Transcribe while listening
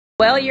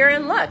Well, you're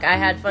in luck. I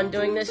had fun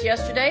doing this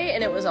yesterday,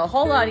 and it was a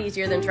whole lot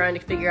easier than trying to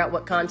figure out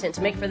what content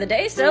to make for the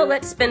day, so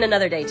let's spend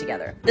another day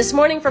together. This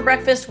morning for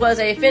breakfast was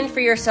a fend for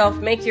yourself,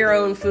 make your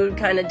own food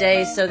kind of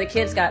day, so the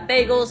kids got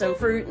bagels and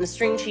fruit and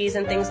string cheese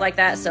and things like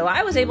that, so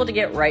I was able to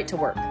get right to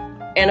work.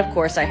 And of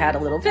course I had a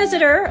little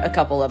visitor, a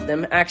couple of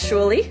them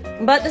actually.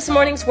 But this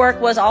morning's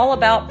work was all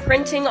about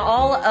printing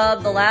all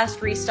of the last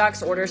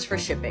restocks orders for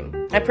shipping.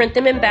 I print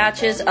them in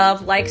batches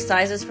of like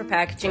sizes for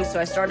packaging, so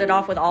I started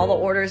off with all the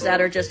orders that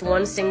are just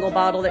one single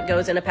bottle that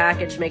goes in a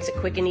package, makes it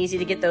quick and easy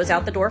to get those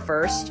out the door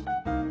first.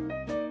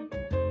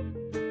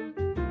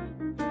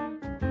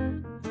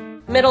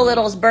 Middle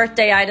Little's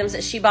birthday items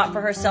that she bought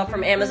for herself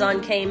from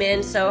Amazon came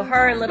in, so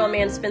her and Little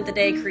Man spent the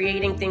day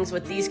creating things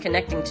with these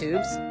connecting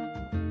tubes.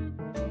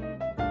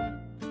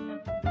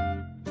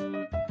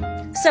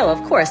 So,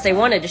 of course, they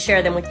wanted to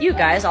share them with you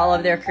guys, all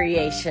of their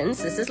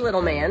creations. This is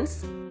Little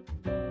Man's.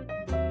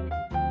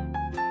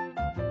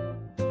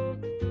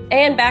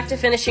 And back to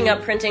finishing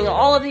up printing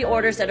all of the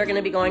orders that are going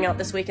to be going out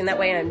this week, and that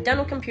way I'm done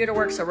with computer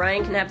work so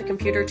Ryan can have the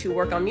computer to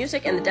work on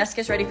music and the desk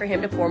is ready for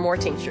him to pour more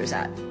tinctures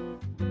at.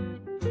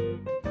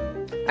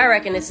 I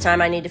reckon it's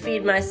time I need to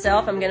feed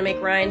myself. I'm going to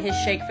make Ryan his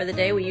shake for the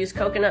day. We use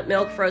coconut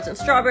milk, frozen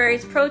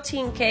strawberries,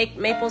 protein cake,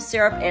 maple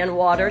syrup, and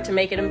water to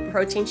make it a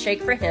protein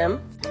shake for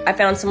him. I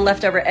found some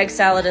leftover egg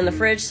salad in the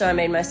fridge, so I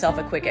made myself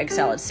a quick egg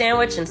salad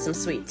sandwich and some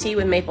sweet tea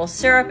with maple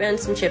syrup and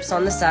some chips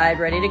on the side,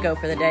 ready to go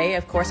for the day.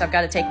 Of course, I've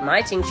got to take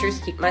my tinctures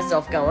to keep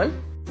myself going.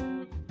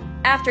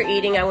 After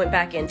eating, I went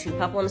back into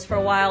Puplums for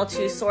a while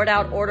to sort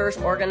out orders,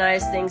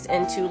 organize things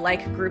into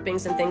like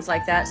groupings and things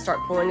like that, start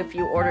pulling a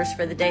few orders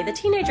for the day. The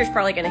teenager's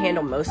probably going to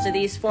handle most of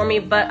these for me,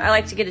 but I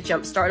like to get a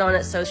jump start on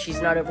it so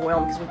she's not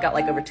overwhelmed because we've got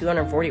like over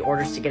 240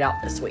 orders to get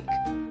out this week.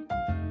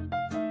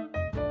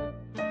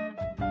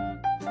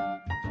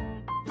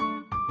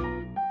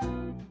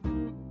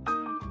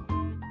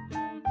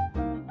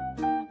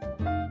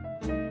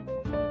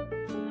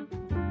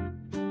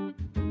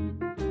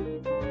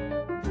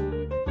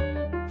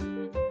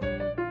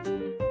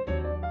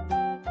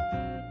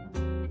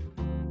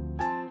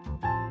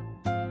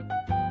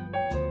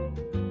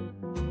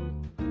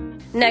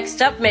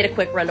 Next up, made a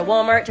quick run to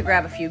Walmart to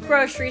grab a few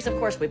groceries. Of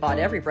course, we bought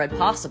every bread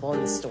possible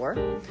in the store.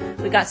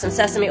 We got some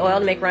sesame oil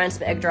to make Ryan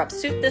some egg drop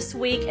soup this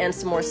week and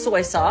some more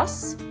soy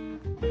sauce.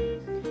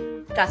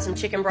 Got some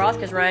chicken broth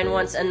because Ryan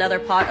wants another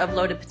pot of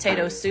loaded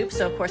potato soup,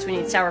 so of course we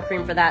need sour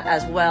cream for that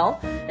as well.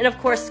 And of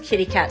course,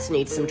 kitty cats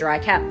need some dry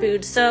cat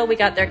food, so we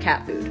got their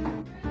cat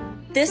food.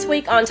 This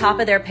week, on top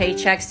of their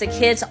paychecks, the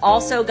kids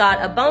also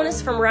got a bonus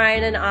from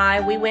Ryan and I.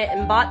 We went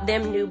and bought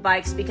them new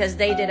bikes because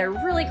they did a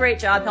really great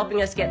job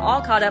helping us get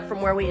all caught up from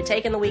where we had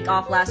taken the week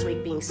off last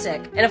week being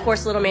sick. And of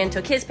course, Little Man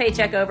took his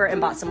paycheck over and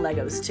bought some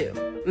Legos too.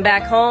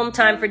 Back home,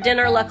 time for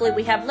dinner. Luckily,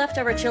 we have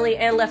leftover chili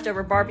and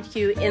leftover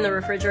barbecue in the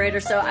refrigerator,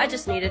 so I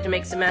just needed to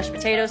make some mashed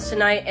potatoes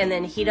tonight and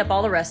then heat up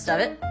all the rest of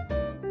it.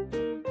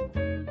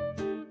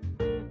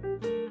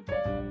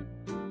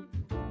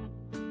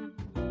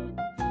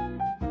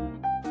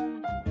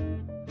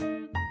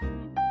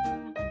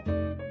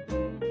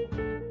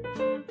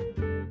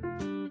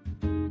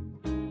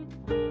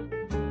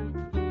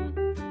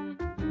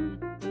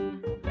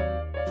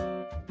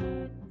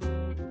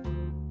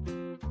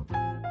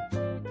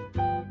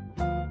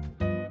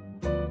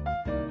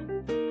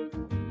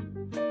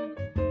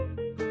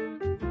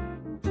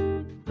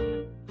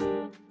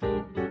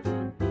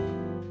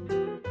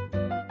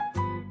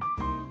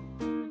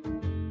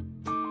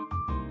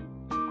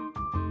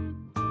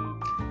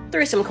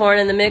 Threw some corn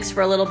in the mix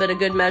for a little bit of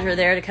good measure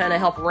there to kind of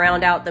help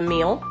round out the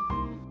meal.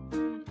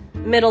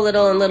 Middle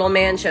Little and Little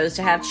Man chose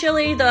to have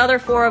chili. The other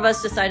four of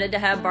us decided to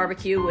have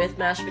barbecue with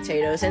mashed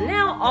potatoes, and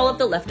now all of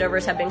the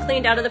leftovers have been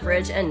cleaned out of the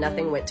fridge and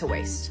nothing went to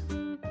waste.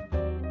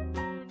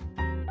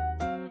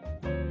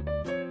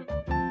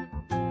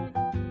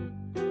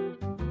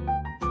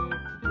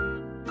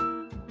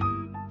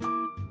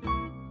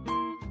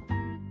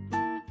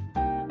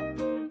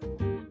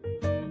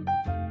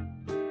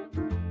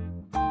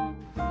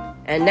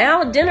 And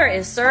now dinner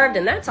is served,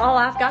 and that's all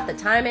I've got the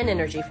time and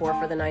energy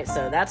for the night,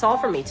 so that's all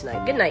for me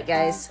tonight. Good night,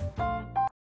 guys.